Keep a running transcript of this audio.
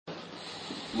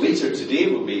Later today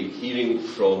we'll be hearing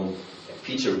from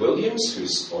Peter Williams,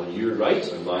 who's on your right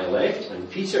and my left, and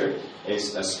Peter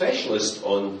is a specialist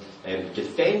on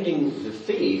defending the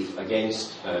faith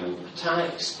against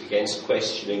attacks, against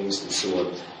questionings and so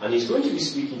on. And he's going to be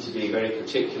speaking today very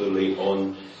particularly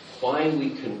on why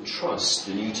we can trust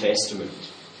the New Testament.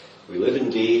 We live in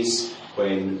days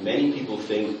when many people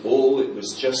think, it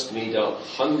was just made up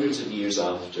hundreds of years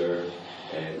after,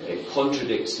 it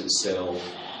contradicts itself,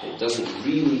 it doesn't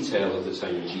really tell of the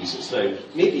time of Jesus. Now,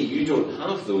 maybe you don't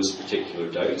have those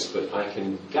particular doubts, but I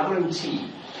can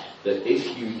guarantee that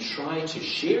if you try to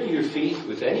share your faith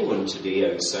with anyone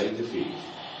today outside the faith,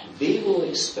 they will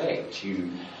expect you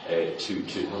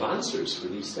to have answers for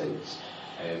these things.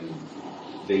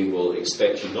 They will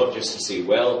expect you not just to say,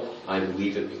 well, I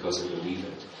believe it because I believe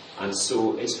it. And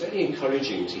so it's very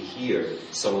encouraging to hear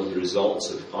some of the results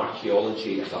of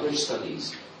archaeology and other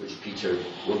studies which Peter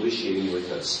will be sharing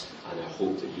with us, and I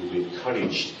hope that you'll be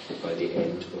encouraged by the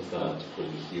end of that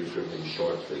when we hear from him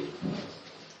shortly.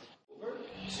 Over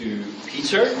to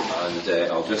Peter,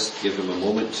 and I'll just give him a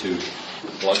moment to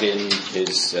plug in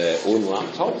his own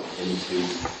laptop into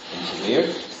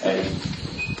there.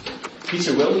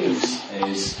 Peter Williams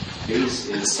is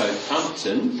based in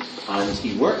Southampton, and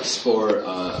he works for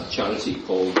a charity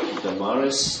called the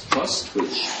Maris Trust,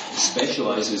 which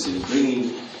specialises in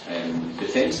bringing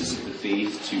defences of the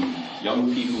faith to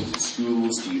young people, to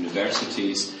schools, to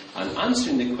universities, and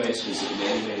answering the questions that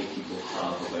many people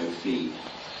have about faith.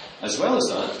 As well as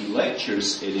that, he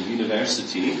lectures in a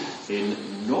university in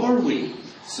Norway.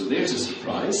 So there's a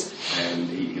surprise.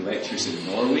 He lectures in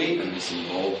Norway and is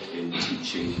involved in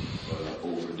teaching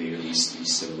over there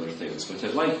these similar things. But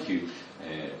I'd like you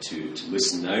to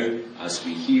listen now as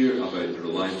we hear about the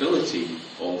reliability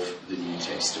of the New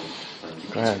Testament. Thank you.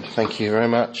 Grand. Thank you very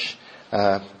much.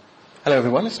 Hello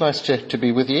everyone, it's nice to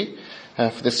be with you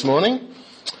for this morning.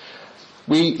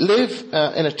 We live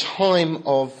in a time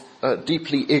of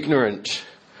deeply ignorant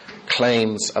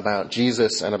claims about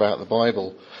Jesus and about the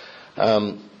Bible.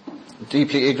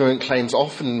 Deeply ignorant claims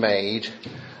often made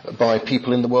by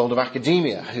people in the world of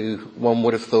academia who one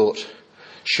would have thought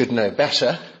should know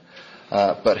better,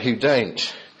 but who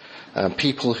don't.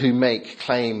 People who make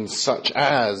claims such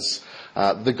as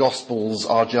the Gospels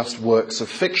are just works of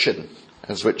fiction,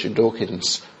 as Richard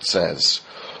Dawkins says,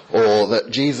 or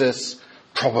that Jesus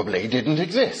probably didn't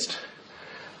exist,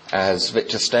 as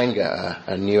Victor Stenger,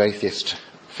 a new atheist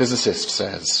physicist,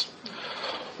 says,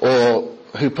 or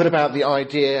who put about the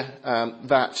idea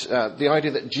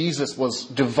that Jesus was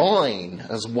divine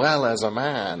as well as a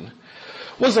man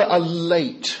was a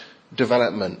late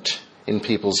development in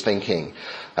people's thinking.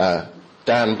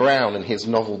 Dan Brown, in his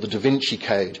novel The Da Vinci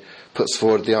Code, puts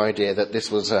forward the idea that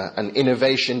this was an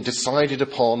innovation decided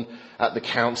upon at the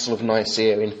Council of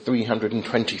Nicaea in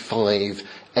 325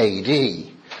 AD,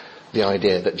 the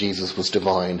idea that Jesus was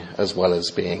divine as well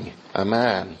as being a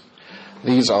man.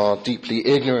 These are deeply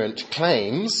ignorant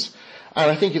claims,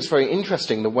 and I think it's very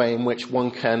interesting the way in which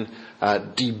one can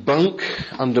debunk,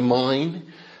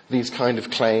 undermine these kind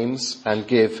of claims and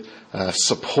give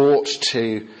support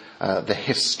to the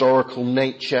historical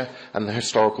nature and the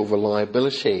historical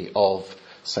reliability of,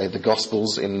 say, the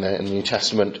Gospels in the New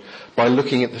Testament by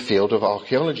looking at the field of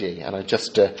archaeology. And I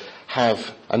just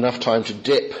have enough time to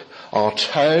dip our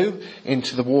toe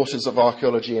into the waters of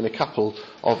archaeology in a couple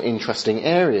of interesting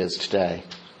areas today.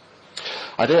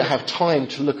 I don't have time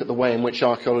to look at the way in which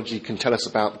archaeology can tell us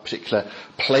about particular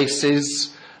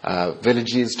places,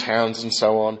 villages, towns and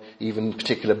so on, even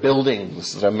particular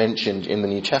buildings that are mentioned in the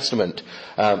New Testament.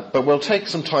 But we'll take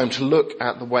some time to look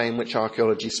at the way in which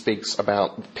archaeology speaks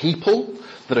about people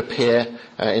that appear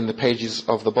in the pages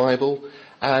of the Bible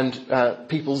and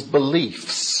people's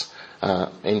beliefs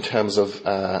in terms of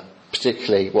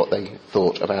particularly what they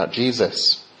thought about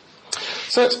Jesus.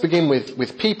 So let's begin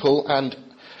with people and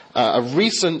a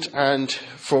recent and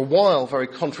for a while very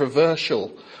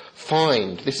controversial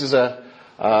find. This is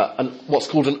what's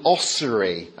called an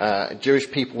ossuary.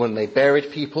 Jewish people, when they buried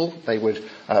people, they would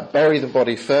bury the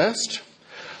body first,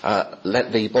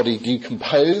 let the body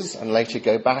decompose, and later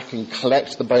go back and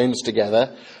collect the bones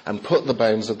together and put the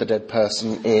bones of the dead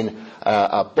person in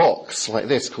a box like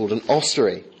this called an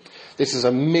ossuary. This is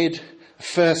a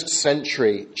mid-1st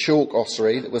century chalk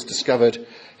ossuary that was discovered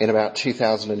in about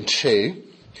 2002,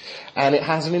 and it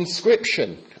has an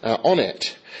inscription on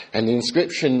it. And the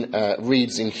inscription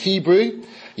reads in Hebrew,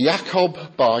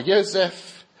 Jacob bar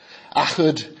Yosef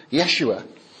Achud Yeshua,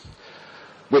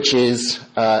 which is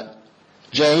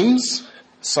James,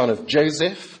 son of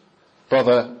Joseph,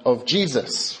 brother of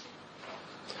Jesus.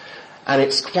 And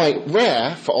it's quite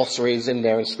rare for ossuaries in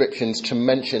their inscriptions to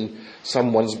mention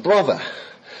someone's brother.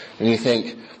 And you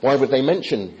think, why would they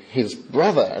mention his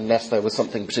brother unless there was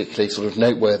something particularly sort of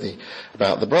noteworthy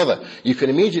about the brother? You can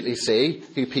immediately see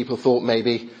who people thought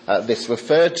maybe this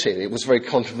referred to. It was very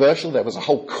controversial. There was a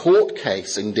whole court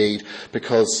case, indeed,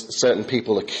 because certain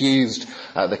people accused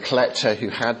the collector who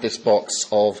had this box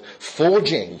of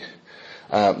forging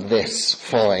this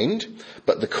find,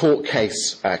 but the court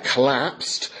case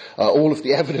collapsed. All of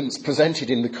the evidence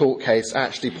presented in the court case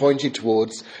actually pointed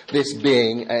towards this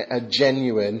being a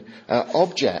genuine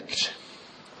object.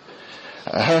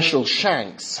 Herschel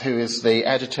Shanks, who is the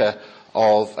editor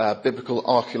of Biblical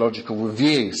Archaeological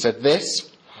Review, said this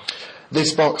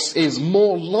box is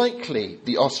more likely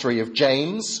the ossuary of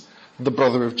James, the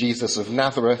brother of Jesus of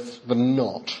Nazareth, than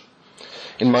not.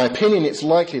 In my opinion, it's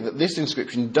likely that this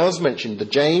inscription does mention the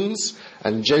James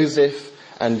and Joseph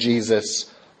and Jesus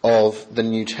of the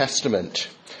New Testament.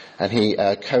 And he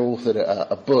co-authored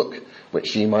a book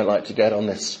which you might like to get on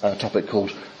this topic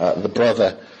called The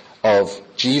Brother of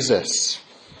Jesus.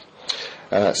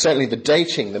 Certainly the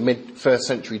dating, the mid-1st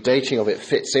century dating of it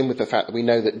fits in with the fact that we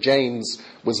know that James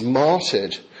was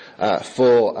martyred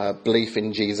for belief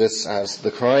in Jesus as the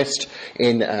Christ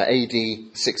in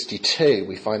AD 62.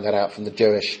 We find that out from the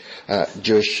Jewish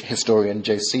historian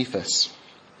Josephus.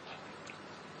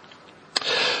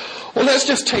 Well, let's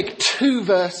just take 2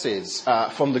 verses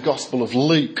from the Gospel of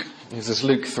Luke. This is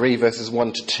Luke 3, verses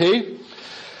 1 to 2.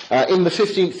 In the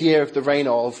 15th year of the reign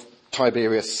of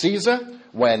Tiberius Caesar,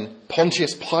 when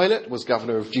Pontius Pilate was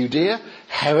governor of Judea,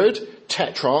 Herod,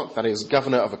 tetrarch, that is,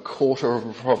 governor of a quarter of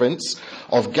a province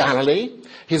of Galilee,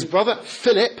 his brother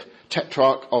Philip,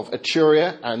 tetrarch of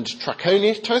Iturea and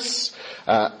Trachonitis.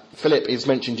 Philip is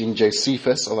mentioned in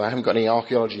Josephus, although I haven't got any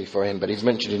archaeology for him, but he's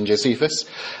mentioned in Josephus.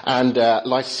 And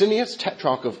Licinius,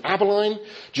 tetrarch of Abilene.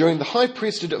 During the high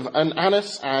priesthood of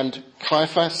Annas and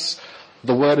Caiaphas,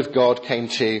 the word of God came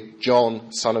to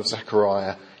John, son of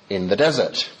Zechariah, in the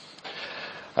desert.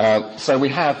 So we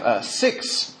have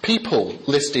 6 people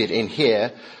listed in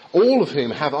here, all of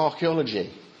whom have archaeology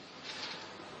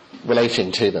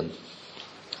relating to them.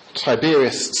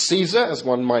 Tiberius Caesar, as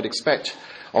one might expect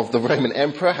of the Roman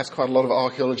emperor, has quite a lot of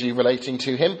archaeology relating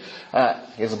to him.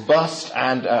 Here's a bust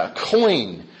and a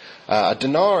coin, a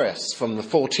denarius from the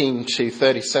 14 to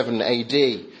 37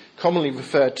 AD, commonly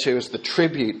referred to as the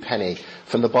tribute penny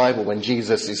from the Bible when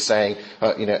Jesus is saying,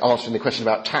 answering the question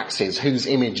about taxes, whose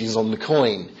image is on the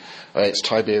coin? It's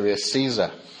Tiberius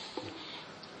Caesar.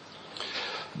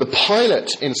 The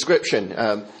Pilate inscription,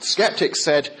 skeptics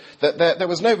said that there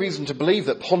was no reason to believe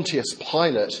that Pontius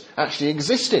Pilate actually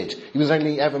existed. He was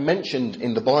only ever mentioned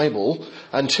in the Bible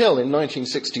until in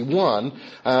 1961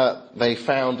 they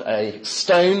found a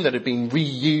stone that had been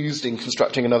reused in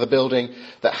constructing another building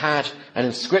that had an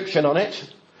inscription on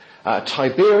it,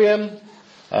 Tiberium.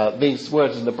 These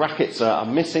words in the brackets are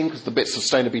missing because the bits of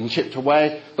stone have been chipped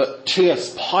away, but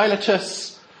Tius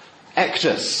Pilatus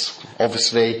Ectus,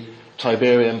 obviously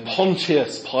Tiberium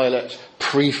Pontius Pilate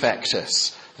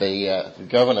Prefectus, the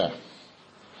governor.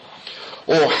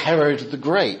 Or Herod the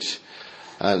Great.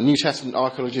 New Testament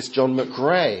archaeologist John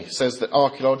McRae says that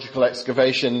archaeological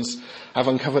excavations have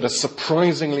uncovered a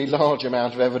surprisingly large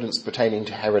amount of evidence pertaining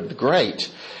to Herod the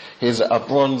Great. Here's a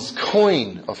bronze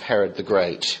coin of Herod the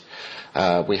Great.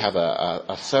 We have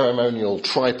a ceremonial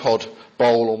tripod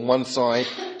bowl on one side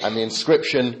and the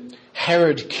inscription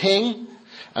Herod King,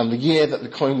 and the year that the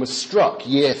coin was struck,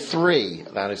 year 3,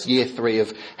 that is year 3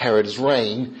 of Herod's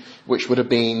reign, which would have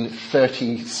been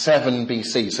 37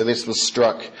 BC. So this was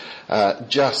struck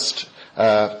just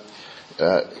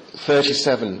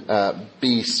 37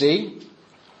 BC.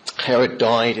 Herod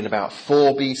died in about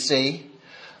 4 BC.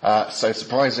 So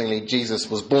surprisingly, Jesus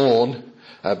was born,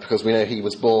 because we know he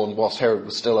was born whilst Herod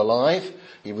was still alive.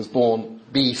 He was born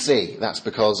BC. That's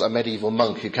because a medieval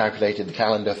monk who calculated the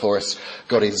calendar for us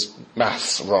got his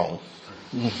maths wrong.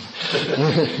 In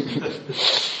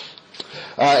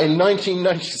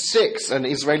 1996, an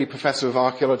Israeli professor of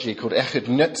archaeology called Ehud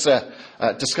Nutzer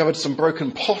discovered some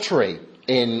broken pottery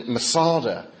in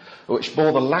Masada, which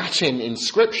bore the Latin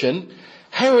inscription,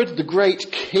 Herod the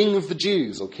Great, King of the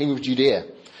Jews, or King of Judea.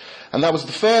 And that was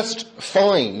the first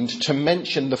find to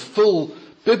mention the full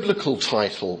biblical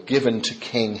title given to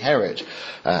King Herod.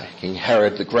 King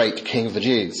Herod the Great, King of the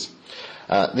Jews.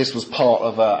 This was part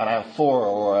of an amphora,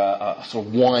 or a sort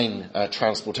of wine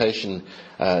transportation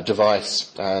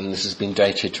device, and this has been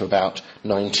dated to about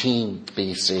 19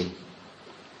 BC.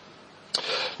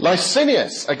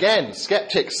 Licinius, again,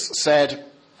 skeptics said,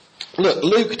 look,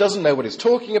 Luke doesn't know what he's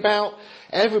talking about.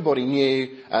 everybody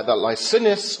knew that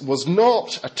Licinius was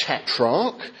not a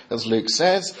tetrarch, as Luke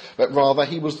says, but rather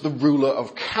he was the ruler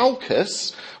of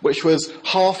Chalcis, which was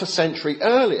half a century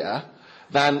earlier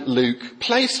than Luke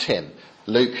placed him.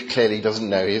 Luke clearly doesn't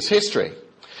know his history.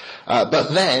 But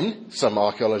then some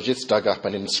archaeologists dug up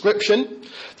an inscription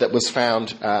that was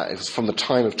found, it was from the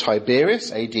time of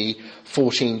Tiberius, AD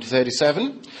 14 to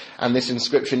 37, and this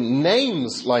inscription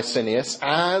names Licinius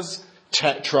as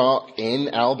tetrarch in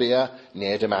Albia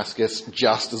near Damascus,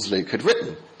 just as Luke had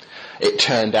written. It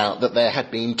turned out that there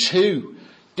had been two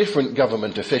different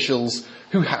government officials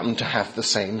who happened to have the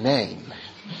same name.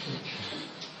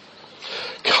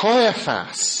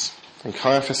 Caiaphas and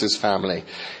Caiaphas's family,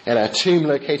 in a tomb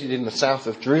located in the south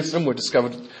of Jerusalem, were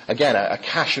discovered, again, a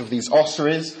cache of these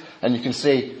ossuaries, and you can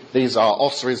see these are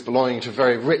ossuaries belonging to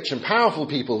very rich and powerful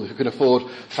people who could afford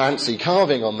fancy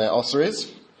carving on their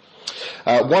ossuaries.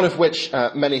 One of which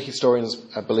many historians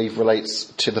believe relates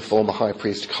to the former high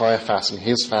priest Caiaphas and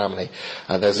his family.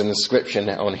 There's an inscription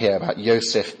on here about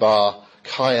Yosef bar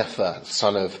Caiapha,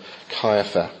 son of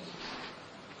Caiapha.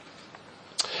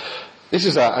 This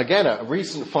is, again, a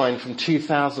recent find from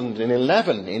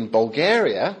 2011 in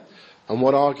Bulgaria, and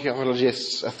what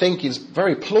archaeologists think is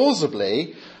very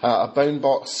plausibly a bone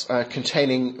box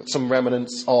containing some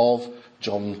remnants of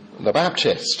John the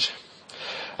Baptist.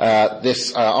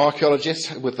 This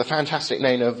archaeologist, with the fantastic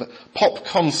name of Pop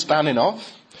Konstantinov,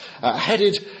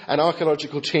 headed an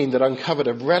archaeological team that uncovered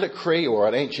a reliquary, or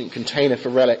an ancient container for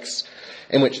relics,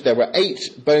 in which there were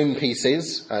 8 bone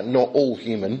pieces, not all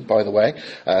human, by the way.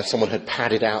 Someone had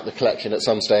padded out the collection at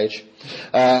some stage,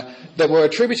 that were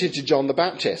attributed to John the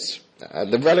Baptist.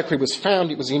 The reliquary was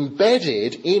found, it was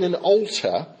embedded in an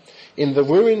altar in the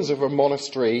ruins of a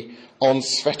monastery on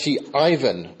Sveti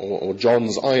Ivan, or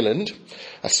John's Island,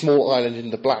 a small island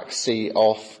in the Black Sea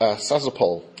off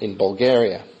Sazopol in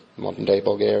Bulgaria, modern-day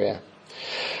Bulgaria.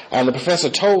 And the professor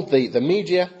told the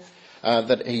media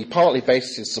that he partly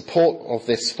based his support of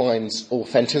this find's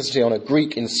authenticity on a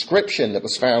Greek inscription that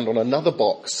was found on another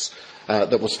box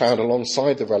that was found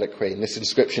alongside the reliquary. And this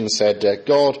inscription said,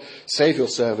 "God, save your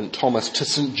servant Thomas to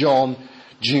St. John,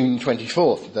 June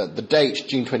 24th. The date,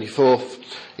 June 24th,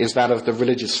 is that of the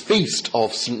religious feast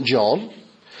of St. John.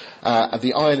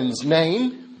 The island's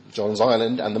name, John's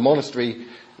Island, and the monastery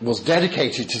was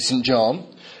dedicated to St. John,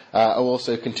 are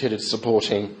also considered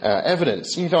supporting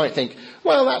evidence. You might think,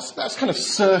 well, that's kind of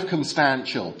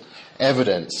circumstantial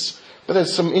evidence. But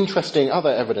there's some interesting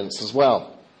other evidence as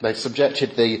well. They've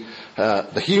subjected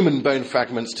the human bone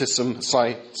fragments to some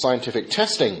scientific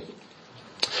testing.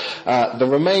 The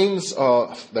remains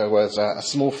there was a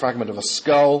small fragment of a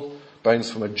skull,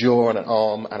 bones from a jaw and an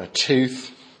arm and a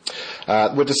tooth,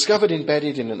 were discovered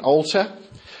embedded in an altar,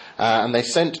 and they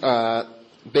sent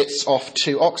bits off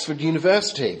to Oxford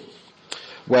University,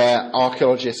 where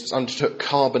archaeologists undertook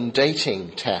carbon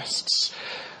dating tests.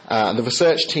 The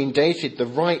research team dated the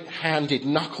right-handed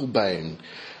knuckle bone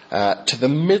to the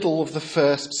middle of the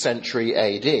 1st century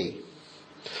AD,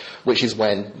 which is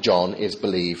when John is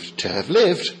believed to have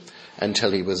lived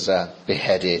until he was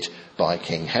beheaded by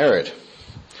King Herod.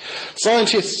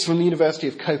 Scientists from the University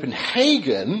of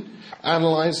Copenhagen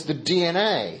analysed the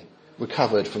DNA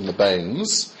recovered from the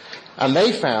bones, and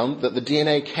they found that the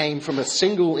DNA came from a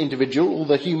single individual. All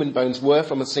the human bones were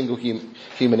from a single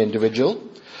human individual,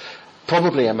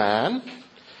 probably a man,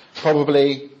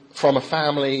 probably from a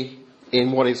family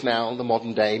in what is now the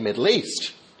modern-day Middle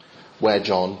East, where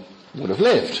John would have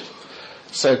lived.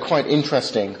 So quite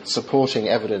interesting supporting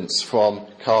evidence from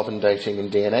carbon dating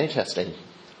and DNA testing.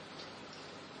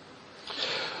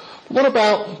 What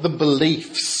about the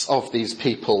beliefs of these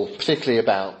people, particularly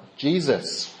about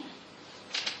Jesus?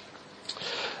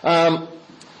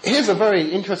 Here's a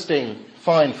very interesting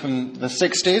find from the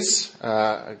 60s.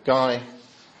 A guy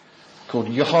called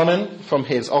Johannan from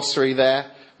his ossuary there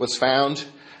was found,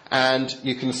 and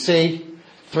you can see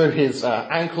through his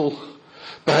ankle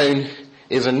bone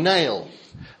is a nail.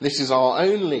 This is our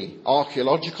only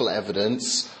archaeological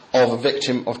evidence of a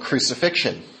victim of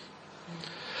crucifixion.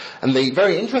 And the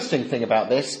very interesting thing about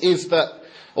this is that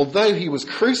although he was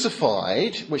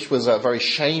crucified, which was a very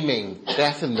shaming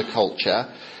death in the culture,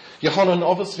 Johannan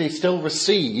obviously still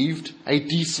received a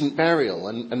decent burial.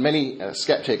 And many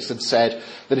skeptics had said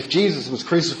that if Jesus was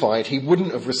crucified, he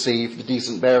wouldn't have received the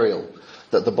decent burial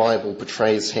that the Bible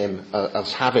portrays him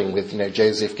as having, with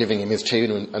Joseph giving him his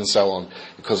tomb and so on,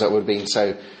 because that would have been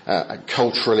so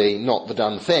culturally not the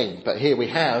done thing. But here we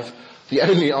have the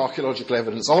only archaeological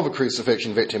evidence of a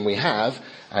crucifixion victim we have,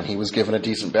 and he was given a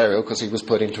decent burial because he was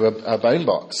put into a bone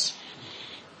box.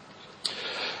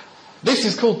 This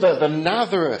is called the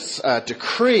Nazareth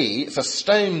Decree. It's a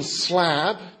stone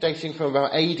slab dating from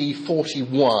about AD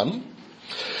 41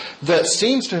 that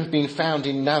seems to have been found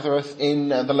in Nazareth in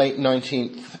the late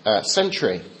 19th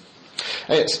century.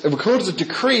 It records a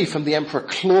decree from the Emperor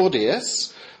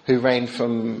Claudius, who reigned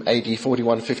from AD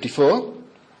 41-54.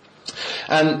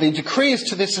 And the decree is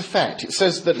to this effect. It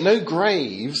says that no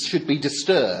graves should be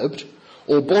disturbed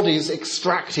or bodies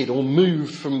extracted or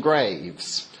moved from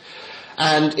graves.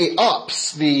 And it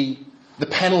ups the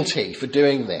penalty for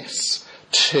doing this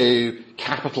to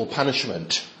capital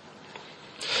punishment.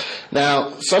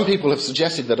 Now, some people have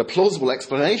suggested that a plausible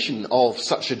explanation of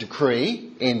such a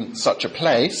decree in such a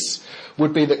place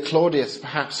would be that Claudius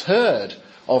perhaps heard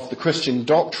of the Christian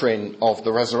doctrine of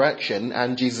the resurrection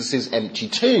and Jesus' empty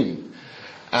tomb,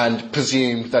 and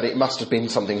presumed that it must have been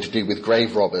something to do with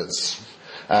grave robbers,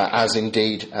 as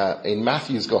indeed in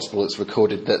Matthew's Gospel it's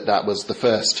recorded that that was the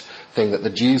first thing that the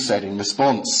Jews said in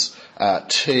response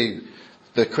to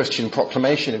the Christian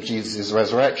proclamation of Jesus'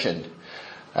 resurrection.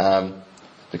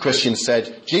 The Christians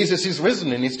said, Jesus is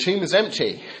risen and his tomb is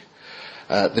empty.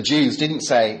 The Jews didn't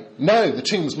say, no, the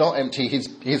tomb's not empty,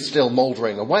 he's still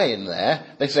mouldering away in there.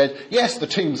 They said, yes, the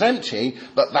tomb's empty,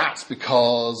 but that's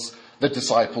because the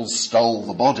disciples stole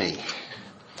the body.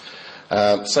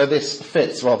 So this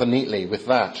fits rather neatly with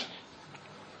that.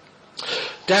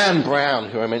 Dan Brown,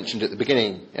 who I mentioned at the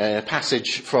beginning, a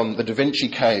passage from the Da Vinci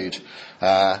Code,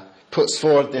 puts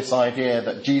forward this idea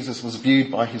that Jesus was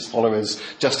viewed by his followers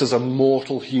just as a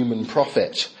mortal human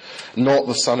prophet, not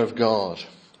the Son of God.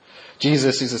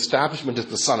 Jesus' establishment as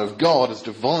the Son of God, as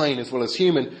divine as well as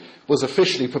human, was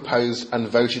officially proposed and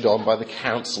voted on by the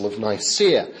Council of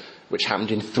Nicaea, which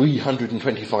happened in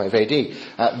 325 AD.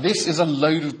 This is a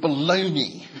load of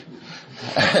baloney,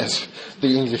 as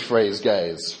the English phrase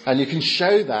goes. And you can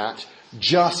show that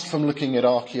just from looking at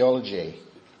archaeology.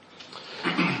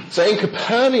 So in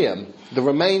Capernaum, the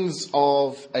remains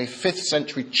of a 5th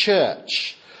century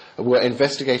church were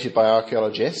investigated by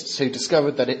archaeologists who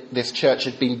discovered that this church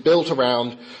had been built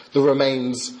around the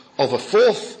remains of a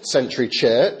 4th century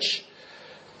church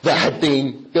that had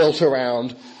been built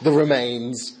around the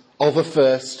remains of a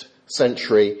 1st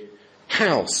century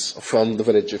house from the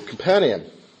village of Capernaum.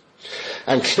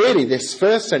 And clearly this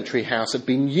 1st century house had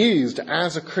been used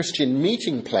as a Christian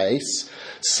meeting place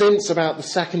since about the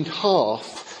second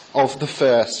half of the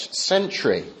 1st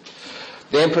century.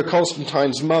 The Emperor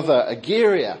Constantine's mother,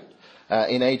 Egeria,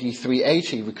 in AD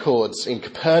 380 records, in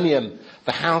Capernaum,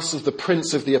 the house of the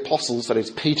Prince of the Apostles, that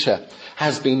is Peter,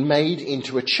 has been made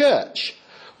into a church,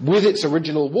 with its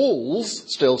original walls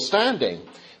still standing.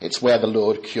 It's where the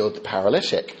Lord cured the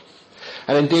paralytic.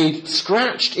 And indeed,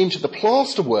 scratched into the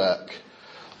plasterwork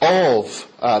of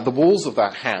the walls of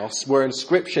that house were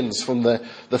inscriptions from the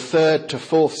 3rd to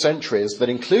 4th centuries that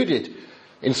included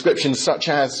inscriptions such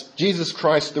as Jesus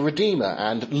Christ the Redeemer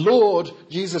and Lord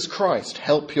Jesus Christ,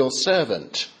 help your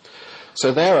servant.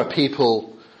 So there are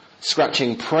people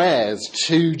scratching prayers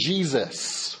to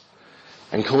Jesus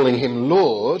and calling him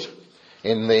Lord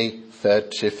in the 3rd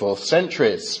to 4th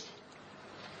centuries.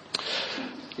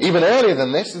 Even earlier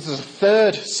than this is a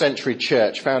 3rd century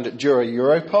church found at Dura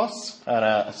Europos, and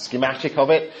a schematic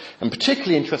of it. And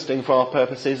particularly interesting for our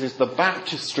purposes is the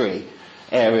baptistry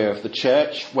area of the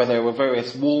church, where there were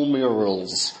various wall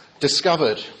murals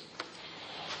discovered.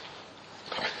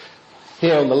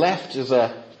 Here on the left is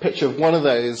a picture of one of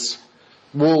those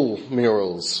wall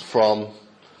murals from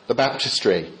the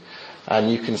baptistry.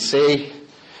 And you can see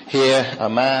here a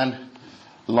man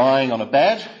lying on a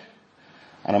bed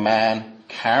and a man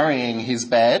carrying his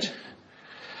bed,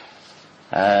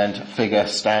 and a figure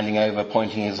standing over,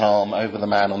 pointing his arm over the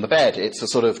man on the bed. It's a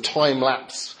sort of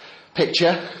time-lapse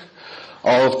picture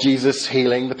of Jesus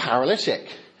healing the paralytic.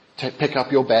 Pick up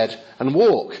your bed and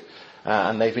walk.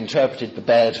 And they've interpreted the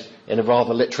bed in a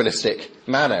rather literalistic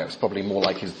manner. It's probably more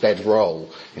like his bedroll,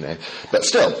 But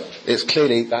still, it's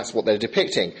clearly that's what they're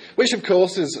depicting. Which, of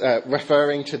course, is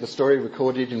referring to the story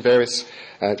recorded in various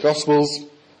Gospels.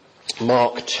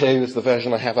 Mark 2 is the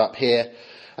version I have up here.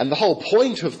 And the whole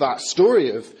point of that story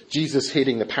of Jesus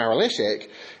healing the paralytic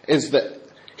is that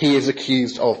he is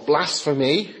accused of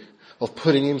blasphemy, of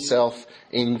putting himself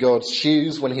in God's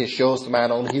shoes when he assures the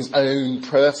man on his own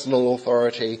personal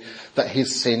authority that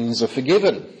his sins are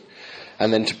forgiven.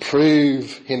 And then to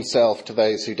prove himself to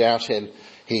those who doubt him,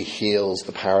 he heals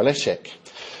the paralytic.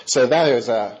 So there is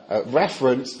a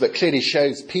reference that clearly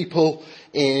shows people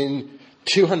in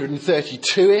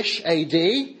 232-ish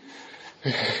AD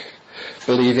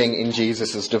believing in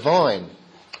Jesus as divine.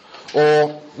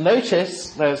 Or notice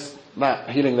there's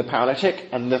that healing the paralytic,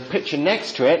 and the picture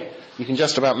next to it, you can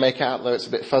just about make out, though it's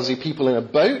a bit fuzzy, people in a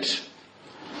boat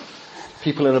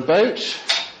people in a boat,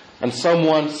 and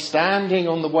someone standing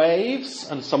on the waves,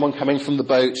 and someone coming from the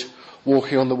boat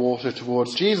walking on the water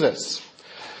towards Jesus.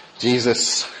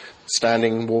 Jesus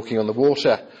standing, walking on the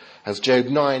water, as Job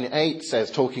 9:8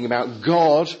 says, talking about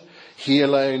God, he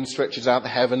alone stretches out the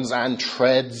heavens and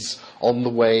treads on the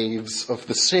waves of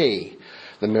the sea.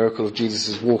 The miracle of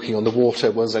Jesus' walking on the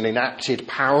water was an enacted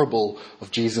parable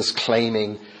of Jesus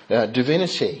claiming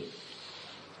divinity.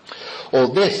 Or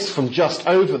this from just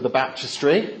over the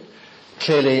baptistry,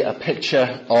 clearly a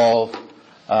picture of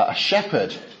a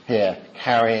shepherd here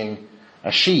carrying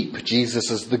a sheep,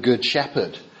 Jesus as the good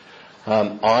shepherd.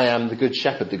 I am the good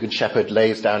shepherd. The good shepherd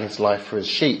lays down his life for his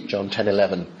sheep, John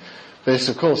 10:11. This,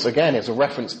 of course, again, is a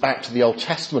reference back to the Old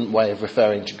Testament way of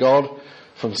referring to God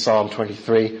from Psalm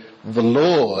 23. The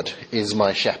Lord is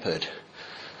my shepherd.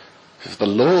 If the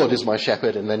Lord is my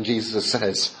shepherd, and then Jesus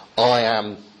says, I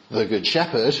am the good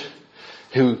shepherd,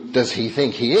 who does he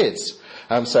think he is?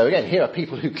 So again, here are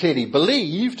people who clearly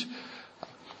believed,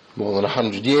 more than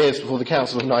 100 years before the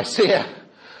Council of Nicaea,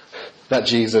 that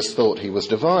Jesus thought he was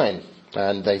divine.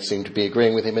 And they seem to be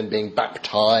agreeing with him and being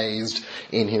baptized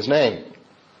in his name.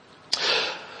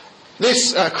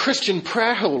 This Christian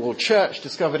prayer hall or church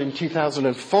discovered in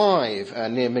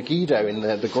 2005 near Megiddo, in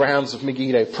the grounds of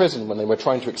Megiddo prison, when they were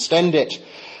trying to extend it,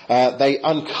 they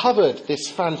uncovered this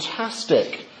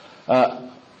fantastic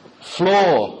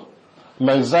floor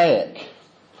mosaic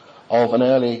of an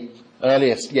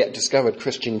earliest yet discovered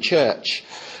Christian church,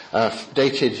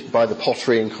 dated by the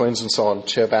pottery and coins and so on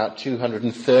to about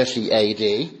 230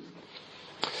 AD.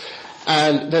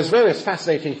 And there's various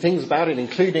fascinating things about it,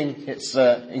 including its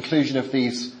inclusion of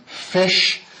these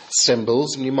fish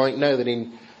symbols. And you might know that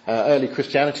in early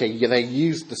Christianity, they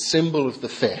used the symbol of the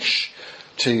fish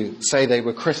to say they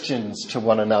were Christians to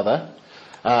one another,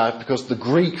 because the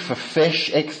Greek for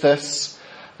fish, ichthus,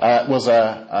 was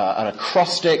an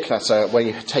acrostic. That's where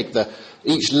you take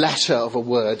each letter of a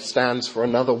word stands for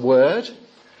another word,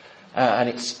 and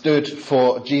it stood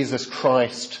for Jesus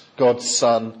Christ, God's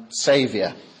Son,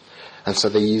 Saviour. And so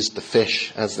they used the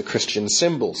fish as the Christian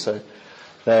symbol. So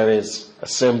there is a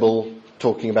symbol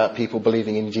talking about people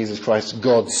believing in Jesus Christ,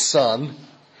 God's Son,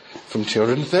 from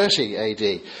 230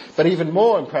 AD. But even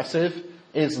more impressive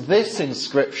is this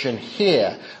inscription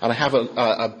here. And I have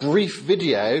a brief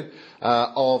video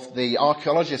of the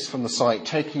archaeologists from the site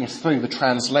taking us through the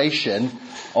translation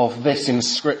of this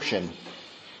inscription.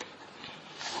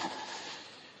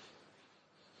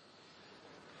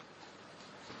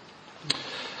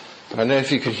 I don't know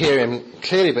if you could hear him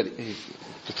clearly, but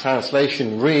the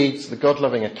translation reads, the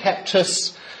God-loving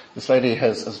Akeptus. This lady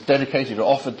has dedicated or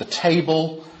offered the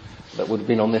table that would have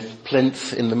been on this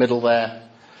plinth in the middle there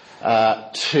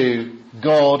to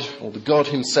God, or the God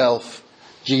himself,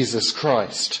 Jesus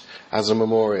Christ, as a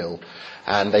memorial.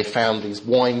 And they found these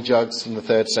wine jugs from the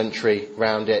 3rd century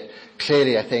round it.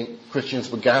 Clearly, I think Christians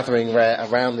were gathering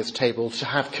around this table to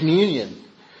have communion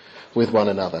with one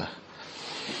another.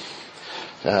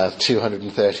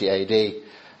 230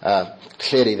 AD.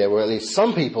 Clearly there were at least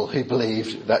some people who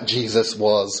believed that Jesus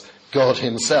was God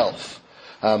himself.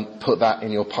 Put that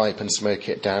in your pipe and smoke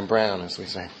it down brown, as we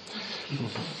say.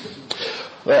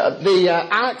 The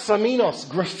Alexamenos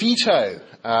graffito.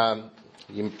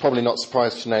 You're probably not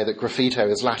surprised to know that graffito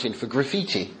is Latin for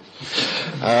graffiti.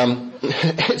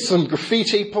 It's some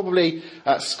graffiti, probably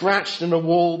scratched in a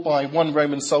wall by one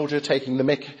Roman soldier taking the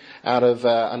mick out of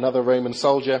another Roman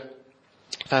soldier,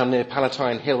 found near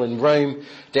Palatine Hill in Rome,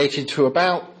 dated to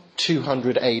about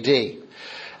 200 AD.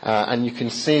 And you can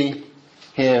see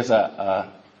here's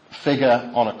a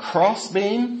figure on a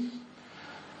crossbeam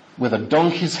with a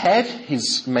donkey's head.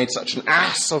 He's made such an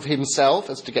ass of himself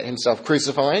as to get himself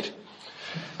crucified.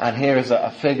 And here is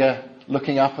a figure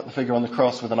looking up at the figure on the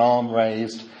cross with an arm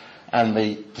raised. And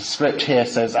the script here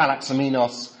says,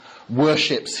 Alexamenos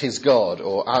worships his God,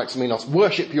 or Alexamenos,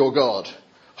 worship your God.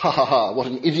 Ha ha ha, what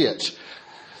an idiot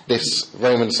this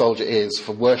Roman soldier is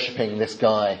for worshipping this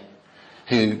guy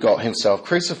who got himself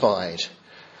crucified.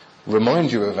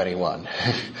 Remind you of anyone?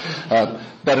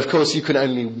 But of course you can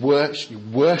only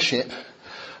worship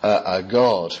a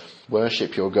God.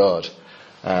 Worship your God.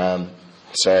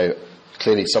 So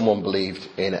clearly someone believed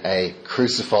in a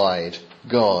crucified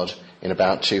God in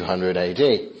about 200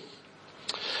 AD.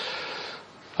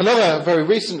 Another very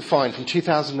recent find from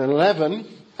 2011,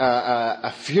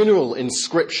 a funeral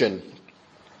inscription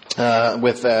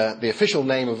with the official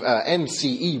name of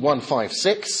NCE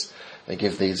 156. They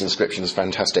give these inscriptions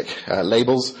fantastic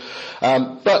labels.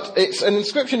 But it's an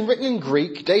inscription written in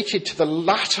Greek, dated to the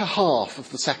latter half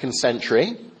of the 2nd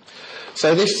century,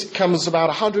 So this comes about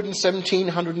 117,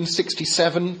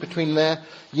 167 between their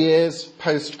years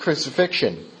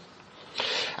post-crucifixion.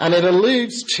 And it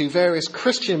alludes to various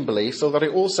Christian beliefs, although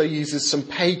it also uses some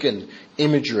pagan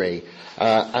imagery.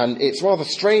 And it's rather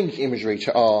strange imagery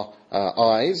to our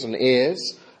eyes and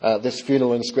ears, this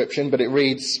funeral inscription, but it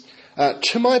reads,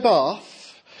 "To my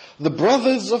bath, the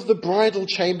brothers of the bridal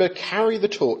chamber carry the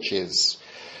torches.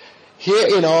 Here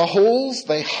in our halls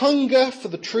they hunger for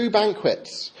the true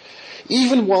banquets,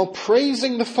 even while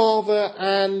praising the Father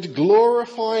and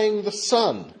glorifying the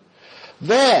Son.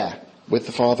 There, with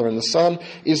the Father and the Son,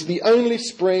 is the only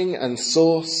spring and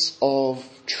source of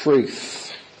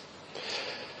truth."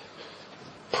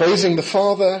 Praising the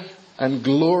Father and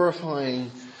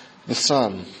glorifying the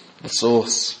Son, the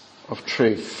source of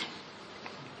truth.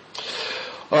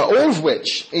 All of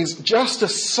which is just a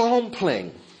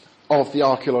sampling of the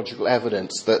archaeological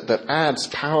evidence that adds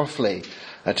powerfully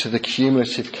to the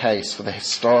cumulative case for the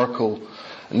historical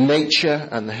nature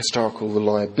and the historical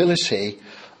reliability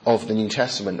of the New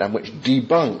Testament, and which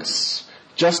debunks,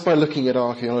 just by looking at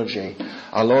archaeology,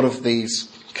 a lot of these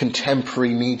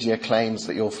contemporary media claims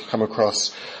that you'll come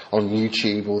across on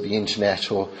YouTube or the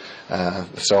internet or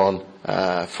so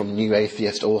on, from new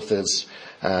atheist authors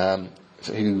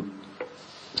who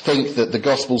think that the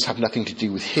Gospels have nothing to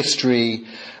do with history,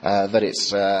 that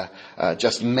it's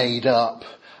just made up,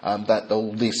 that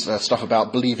all this stuff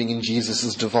about believing in Jesus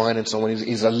as divine and so on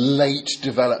is a late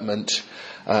development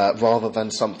rather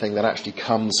than something that actually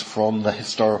comes from the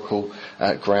historical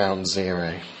ground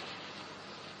zero.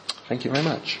 Thank you very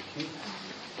much.